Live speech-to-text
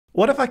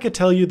What if I could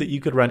tell you that you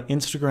could run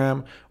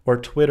Instagram or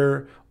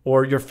Twitter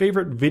or your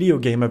favorite video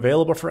game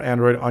available for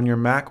Android on your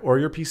Mac or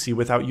your PC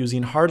without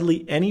using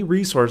hardly any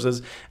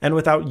resources and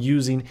without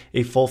using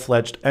a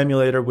full-fledged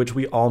emulator, which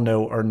we all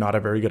know are not a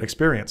very good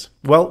experience?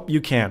 Well,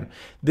 you can.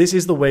 This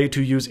is the way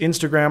to use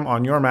Instagram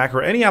on your Mac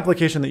or any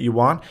application that you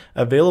want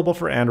available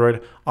for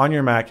Android on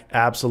your Mac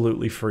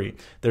absolutely free.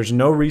 There's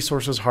no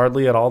resources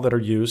hardly at all that are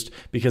used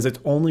because it's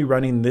only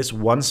running this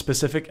one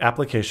specific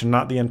application,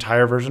 not the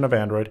entire version of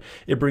Android.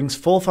 It brings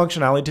full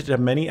functionality to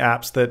many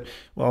apps that,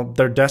 well,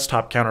 their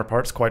desktop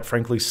counterparts quite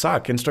frankly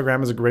suck.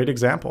 Instagram is a great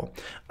example.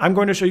 I'm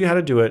going to show you how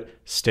to do it.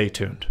 Stay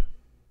tuned.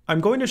 I'm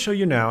going to show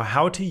you now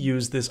how to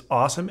use this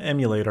awesome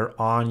emulator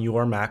on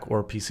your Mac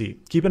or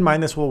PC. Keep in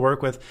mind this will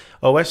work with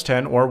OS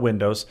X or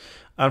Windows.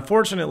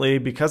 Unfortunately,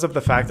 because of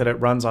the fact that it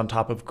runs on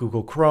top of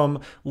Google Chrome,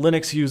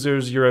 Linux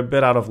users, you're a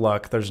bit out of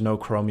luck. There's no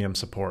Chromium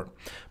support.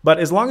 But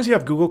as long as you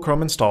have Google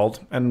Chrome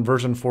installed and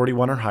version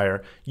 41 or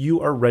higher, you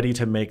are ready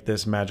to make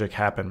this magic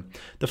happen.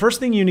 The first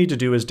thing you need to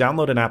do is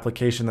download an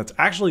application that's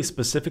actually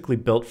specifically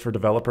built for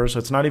developers, so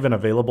it's not even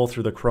available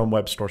through the Chrome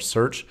Web Store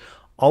search.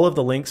 All of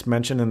the links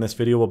mentioned in this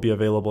video will be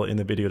available in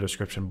the video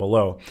description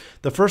below.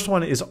 The first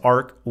one is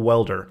Arc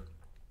Welder.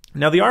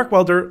 Now, the Arc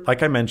Welder,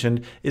 like I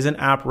mentioned, is an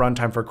app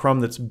runtime for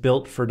Chrome that's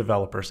built for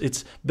developers.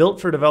 It's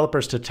built for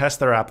developers to test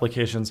their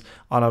applications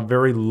on a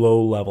very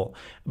low level,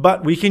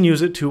 but we can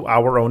use it to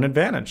our own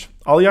advantage.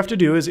 All you have to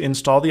do is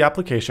install the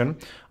application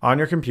on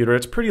your computer.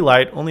 It's pretty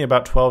light, only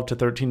about 12 to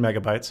 13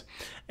 megabytes,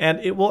 and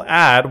it will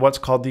add what's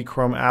called the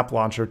Chrome App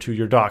Launcher to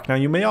your dock. Now,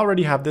 you may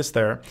already have this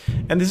there,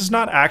 and this is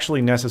not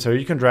actually necessary.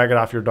 You can drag it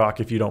off your dock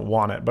if you don't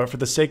want it, but for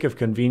the sake of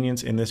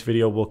convenience in this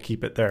video, we'll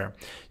keep it there.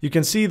 You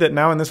can see that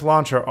now in this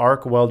launcher,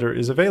 Arc Welder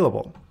is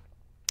available.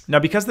 Now,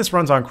 because this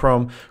runs on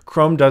Chrome,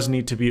 Chrome does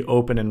need to be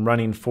open and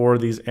running for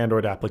these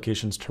Android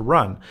applications to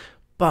run.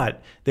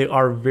 But they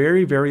are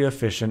very, very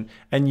efficient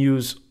and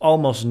use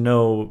almost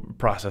no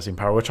processing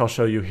power, which I'll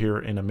show you here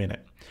in a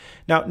minute.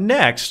 Now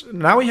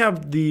we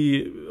have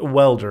the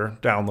Welder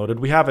downloaded.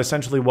 We have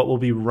essentially what will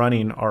be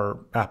running our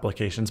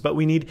applications, but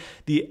we need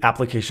the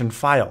application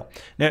file.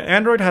 Now,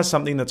 Android has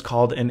something that's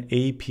called an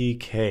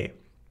APK.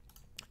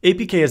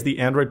 APK is the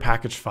Android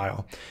package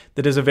file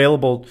that is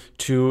available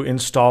to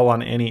install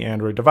on any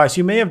Android device.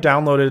 You may have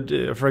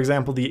downloaded, for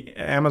example, the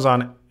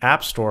Amazon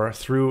App Store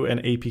through an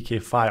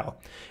APK file.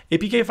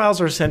 APK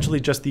files are essentially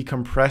just the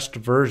compressed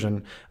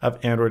version of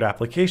Android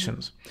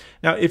applications.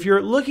 Now, if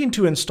you're looking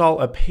to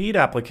install a paid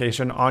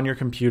application on your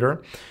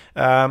computer,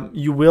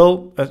 you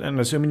will, and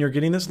assuming you're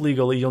getting this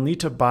legally, you'll need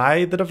to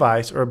buy the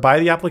device or buy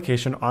the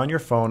application on your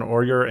phone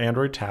or your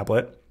Android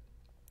tablet.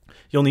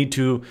 You'll need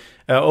to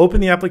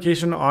open the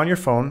application on your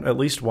phone at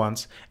least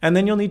once, and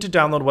then you'll need to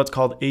download what's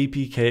called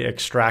Apk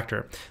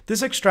Extractor.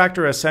 This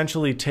extractor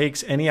essentially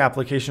takes any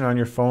application on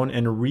your phone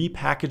and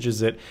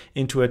repackages it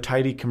into a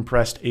tidy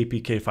compressed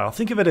APK file.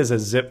 Think of it as a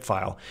zip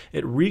file.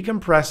 It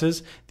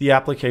recompresses the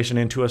application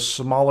into a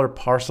smaller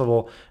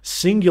parsable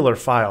singular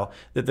file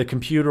that the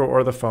computer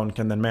or the phone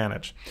can then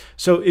manage.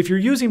 So if you're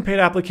using paid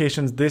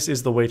applications, this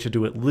is the way to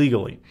do it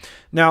legally.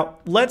 Now,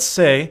 let's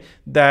say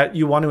that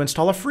you want to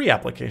install a free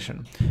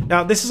application.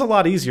 Now, this is a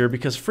lot easier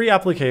because free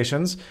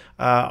applications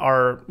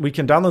we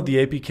can download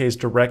the APKs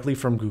directly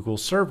from Google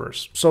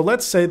servers. So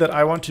let's say that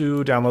I want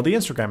to download the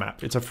Instagram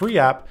app. It's a free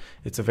app.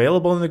 It's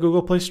available in the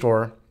Google Play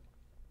Store.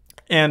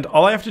 And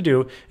all I have to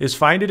do is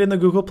find it in the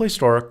Google Play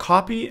Store,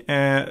 copy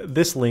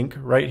this link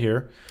right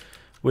here,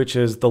 which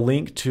is the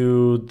link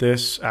to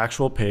this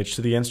actual page,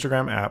 to the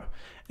Instagram app.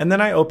 And then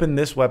I open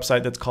this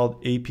website that's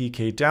called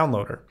APK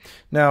Downloader.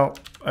 Now,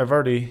 I've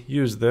already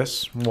used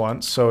this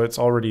once, so it's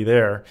already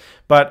there.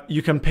 But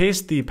you can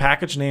paste the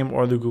package name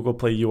or the Google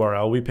Play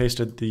URL. We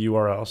pasted the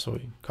URL, so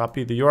we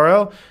copy the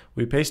URL,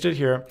 we paste it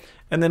here,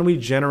 and then we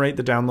generate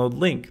the download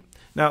link.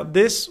 Now,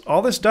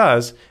 all this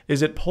does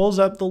is it pulls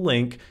up the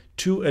link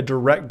to a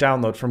direct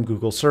download from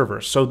Google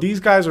servers. So these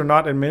guys are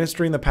not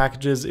administering the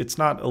packages. It's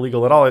not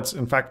illegal at all. It's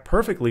in fact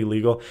perfectly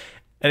legal.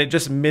 And it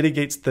just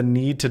mitigates the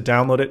need to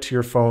download it to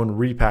your phone,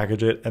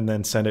 repackage it, and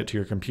then send it to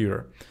your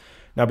computer.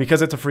 Now,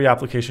 because it's a free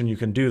application, you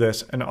can do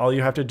this, and all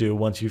you have to do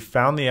once you've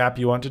found the app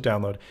you want to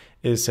download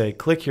is say,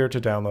 click here to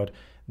download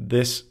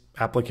this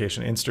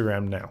application,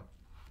 Instagram now.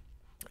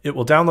 It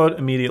will download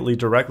immediately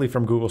directly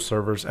from Google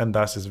servers and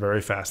thus is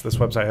very fast. This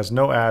website has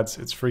no ads.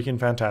 It's freaking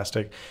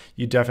fantastic.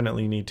 You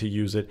definitely need to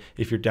use it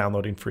if you're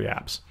downloading free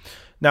apps.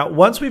 Now,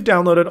 once we've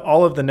downloaded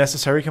all of the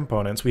necessary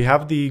components, we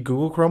have the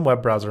Google Chrome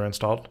web browser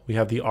installed, we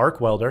have the Arc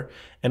Welder,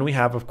 and we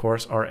have, of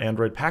course, our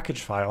Android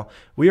package file.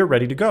 We are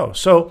ready to go.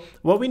 So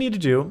what we need to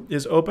do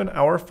is open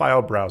our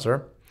file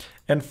browser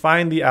and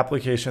find the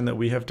application that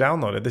we have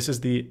downloaded. This is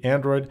the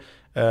Android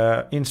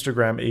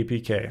Instagram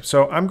APK.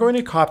 So I'm going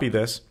to copy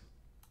this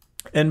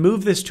and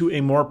move this to a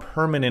more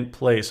permanent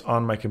place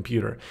on my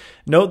computer.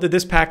 Note that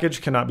this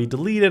package cannot be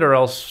deleted or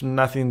else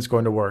nothing's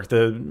going to work.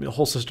 The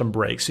whole system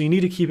breaks. So you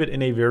need to keep it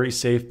in a very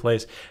safe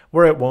place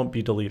where it won't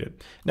be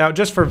deleted. Now,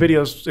 just for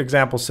video's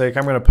example's sake,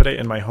 I'm going to put it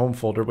in my home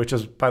folder, which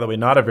is, by the way,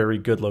 not a very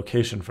good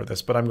location for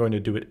this, but I'm going to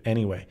do it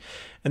anyway.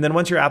 And then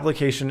once your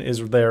application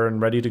is there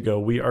and ready to go,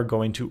 we are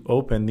going to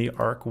open the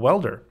Arc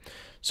Welder.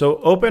 So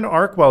open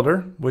Arc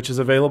Welder, which is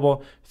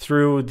available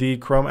through the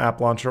Chrome app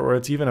launcher, or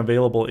it's even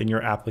available in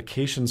your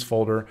applications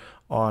folder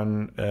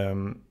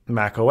on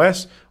Mac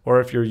OS, or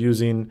if you're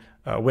using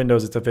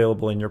Windows, it's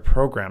available in your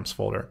programs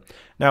folder.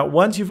 Now,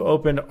 once you've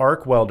opened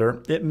Arc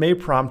Welder, it may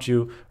prompt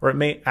you, or it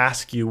may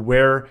ask you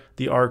where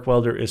the Arc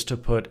Welder is to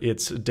put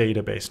its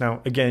database.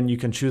 Now, again, you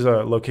can choose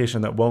a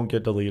location that won't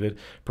get deleted,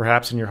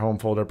 perhaps in your home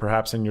folder,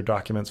 perhaps in your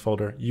documents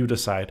folder, you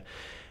decide.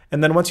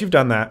 And then once you've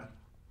done that,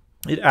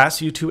 it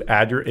asks you to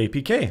add your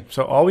APK.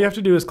 So all we have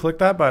to do is click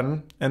that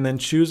button and then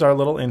choose our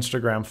little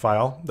Instagram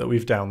file that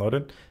we've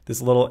downloaded,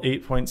 this little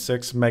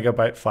 8.6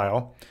 megabyte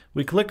file.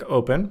 We click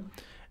open,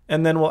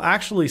 and then we'll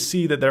actually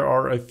see that there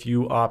are a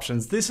few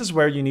options. This is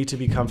where you need to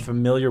become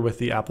familiar with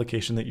the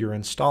application that you're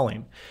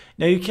installing.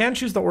 Now, you can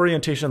choose the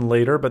orientation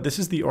later, but this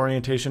is the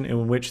orientation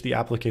in which the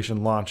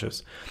application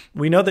launches.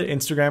 We know that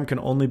Instagram can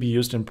only be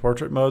used in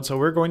portrait mode, so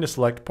we're going to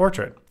select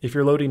portrait. If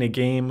you're loading a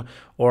game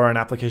or an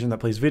application that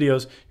plays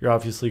videos, you're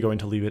obviously going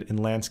to leave it in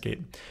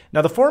landscape.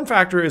 Now, the form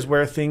factor is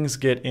where things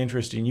get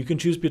interesting. You can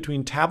choose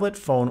between tablet,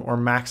 phone, or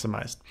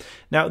maximized.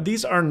 Now,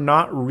 these are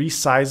not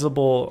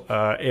resizable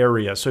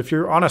areas. So if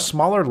you're on a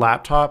smaller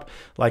laptop,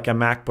 like a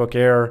MacBook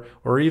Air,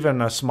 or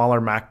even a smaller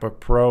MacBook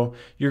Pro,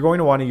 you're going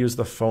to want to use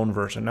the phone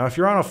version. Now, if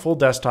you're on a full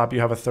desktop, you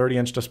have a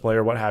 30-inch display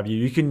or what have you,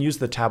 you can use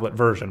the tablet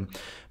version.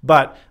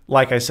 But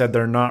like I said,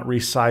 they're not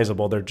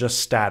resizable, they're just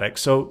static.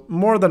 So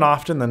more than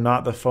often than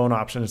not, the phone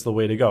option is the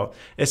way to go,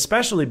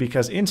 especially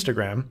because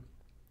Instagram,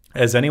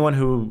 as anyone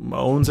who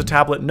owns a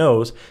tablet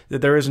knows, that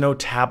there is no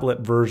tablet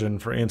version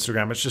for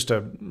Instagram. It's just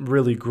a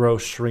really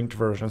gross shrinked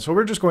version. So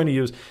we're just going to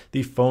use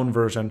the phone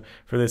version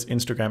for this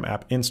Instagram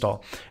app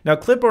install. Now,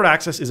 Clipboard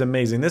Access is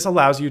amazing. This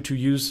allows you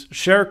to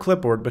share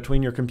Clipboard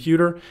between your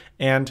computer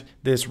and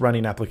this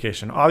running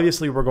application.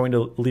 Obviously, we're going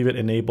to leave it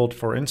enabled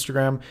for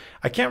Instagram.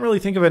 I can't really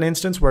think of an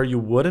instance where you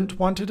wouldn't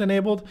want it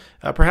enabled,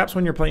 perhaps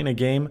when you're playing a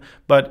game,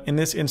 but in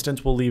this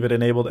instance, we'll leave it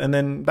enabled, and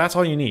then that's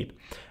all you need.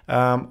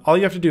 All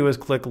you have to do is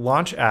click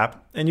Launch App,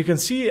 and you can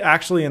see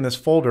actually in this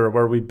folder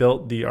where we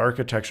built the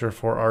architecture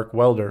for Arc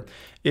Welder,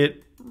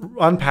 it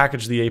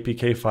unpackaged the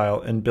APK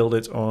file and built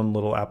its own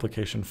little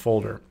application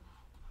folder.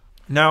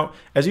 Now,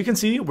 as you can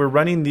see, we're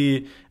running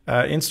the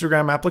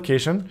Instagram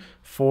application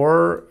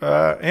for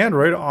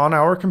Android on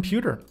our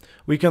computer.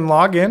 We can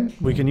log in,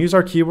 we can use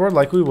our keyboard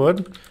like we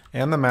would,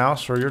 and the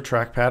mouse or your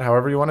trackpad,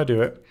 however you want to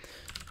do it.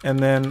 And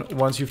then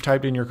once you've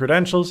typed in your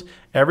credentials,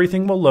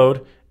 everything will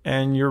load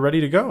and you're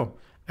ready to go.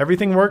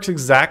 Everything works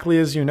exactly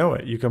as you know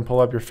it. You can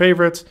pull up your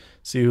favorites,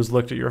 see who's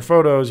looked at your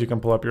photos. You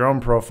can pull up your own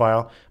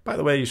profile. By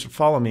the way, you should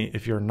follow me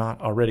if you're not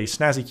already,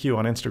 SnazzyQ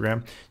on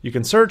Instagram. You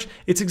can search.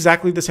 It's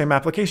exactly the same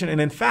application. And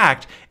in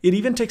fact, it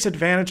even takes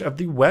advantage of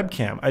the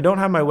webcam. I don't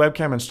have my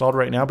webcam installed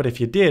right now, but if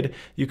you did,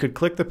 you could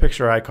click the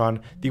picture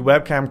icon, the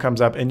webcam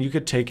comes up, and you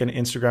could take an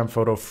Instagram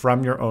photo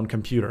from your own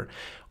computer.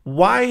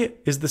 Why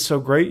is this so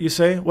great, you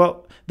say?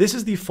 Well, this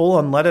is the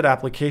full unleaded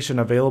application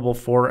available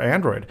for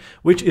Android,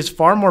 which is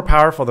far more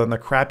powerful than the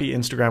crappy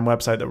Instagram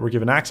website that we're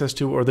given access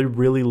to or the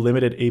really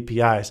limited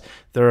APIs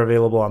that are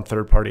available on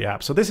third-party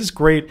apps. So this is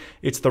great.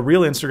 It's the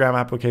real Instagram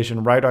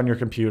application right on your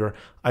computer.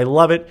 I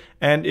love it,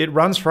 and it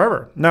runs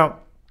forever. Now,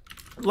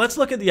 let's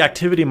look at the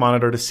activity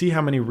monitor to see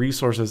how many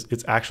resources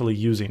it's actually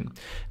using.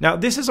 Now,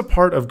 this is a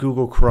part of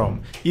Google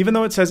Chrome. Even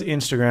though it says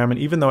Instagram and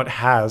even though it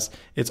has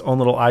its own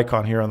little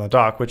icon here on the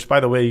dock, which by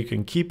the way, you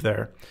can keep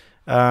there,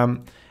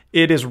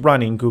 it is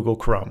running Google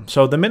Chrome.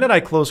 So the minute I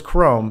close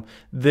Chrome,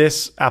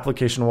 this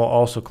application will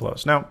also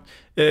close. Now,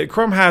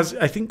 Chrome has,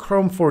 I think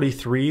Chrome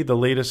 43, the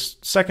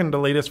latest, second to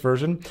latest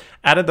version,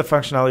 added the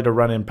functionality to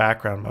run in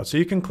background mode. So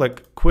you can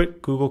click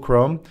Quit Google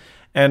Chrome,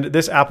 and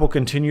this app will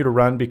continue to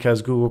run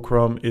because Google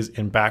Chrome is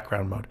in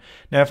background mode.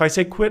 Now, if I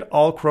say quit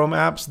all Chrome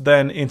apps,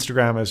 then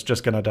Instagram is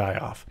just going to die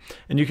off.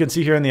 And you can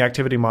see here in the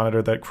activity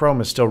monitor that Chrome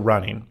is still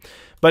running.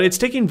 But it's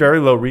taking very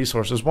low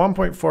resources,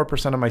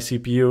 1.4% of my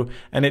CPU,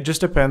 and it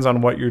just depends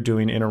on what you're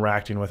doing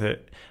interacting with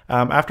it.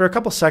 After a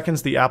couple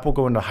seconds, the app will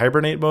go into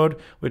hibernate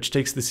mode, which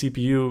takes the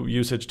CPU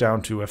usage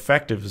down to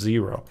effective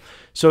 0.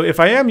 So if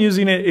I am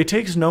using it, it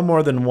takes no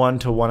more than 1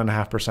 to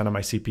 1.5% of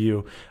my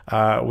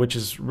CPU, which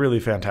is really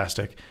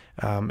fantastic.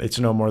 It's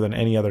no more than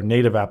any other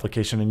native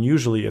application, and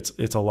usually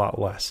it's a lot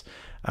less.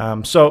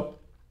 So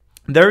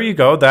there you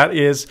go. That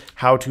is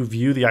how to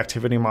view the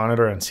activity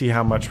monitor and see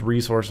how much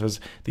resources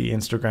the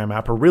Instagram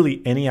app, or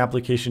really any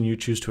application you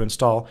choose to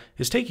install,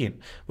 is taking.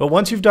 Well,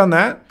 once you've done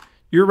that,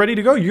 you're ready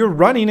to go. You're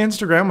running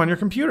Instagram on your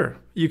computer.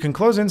 You can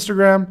close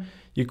Instagram,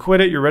 you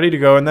quit it, you're ready to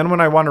go. And then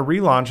when I want to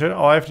relaunch it,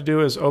 all I have to do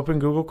is open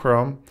Google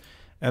Chrome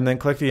and then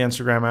click the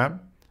Instagram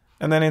app,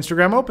 and then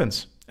Instagram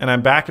opens. And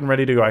I'm back and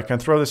ready to go. I can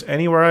throw this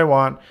anywhere I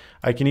want.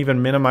 I can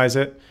even minimize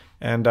it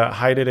and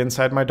hide it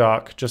inside my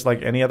dock, just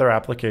like any other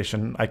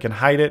application. I can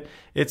hide it.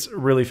 It's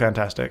really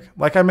fantastic.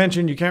 Like I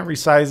mentioned, you can't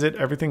resize it.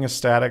 Everything is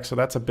static, so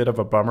that's a bit of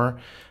a bummer.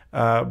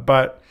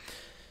 But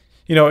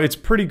you know, it's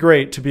pretty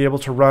great to be able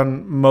to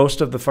run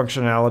most of the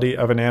functionality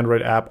of an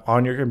Android app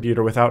on your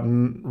computer without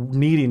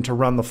needing to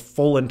run the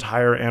full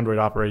entire Android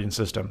operating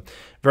system.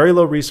 Very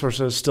low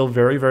resources, still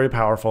very, very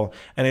powerful,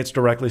 and it's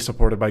directly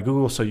supported by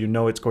Google, so you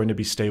know it's going to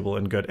be stable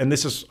and good. And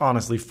this is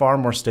honestly far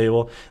more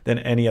stable than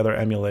any other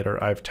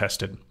emulator I've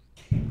tested.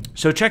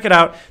 So check it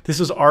out. This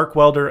is Arc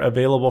Welder,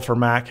 available for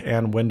Mac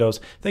and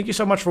Windows. Thank you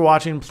so much for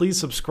watching. Please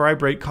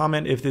subscribe, rate,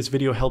 comment if this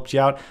video helped you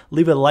out.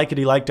 Leave a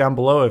likety-like down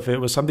below if it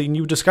was something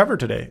you discovered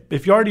today.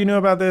 If you already knew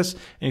about this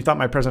and you thought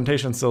my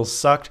presentation still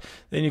sucked,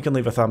 then you can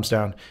leave a thumbs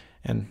down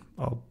and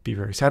I'll be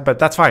very sad, but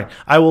that's fine.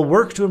 I will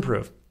work to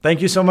improve.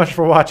 Thank you so much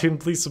for watching.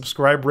 Please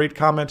subscribe, rate,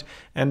 comment,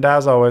 and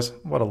as always,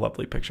 what a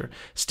lovely picture.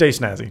 Stay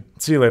snazzy.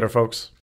 See you later, folks.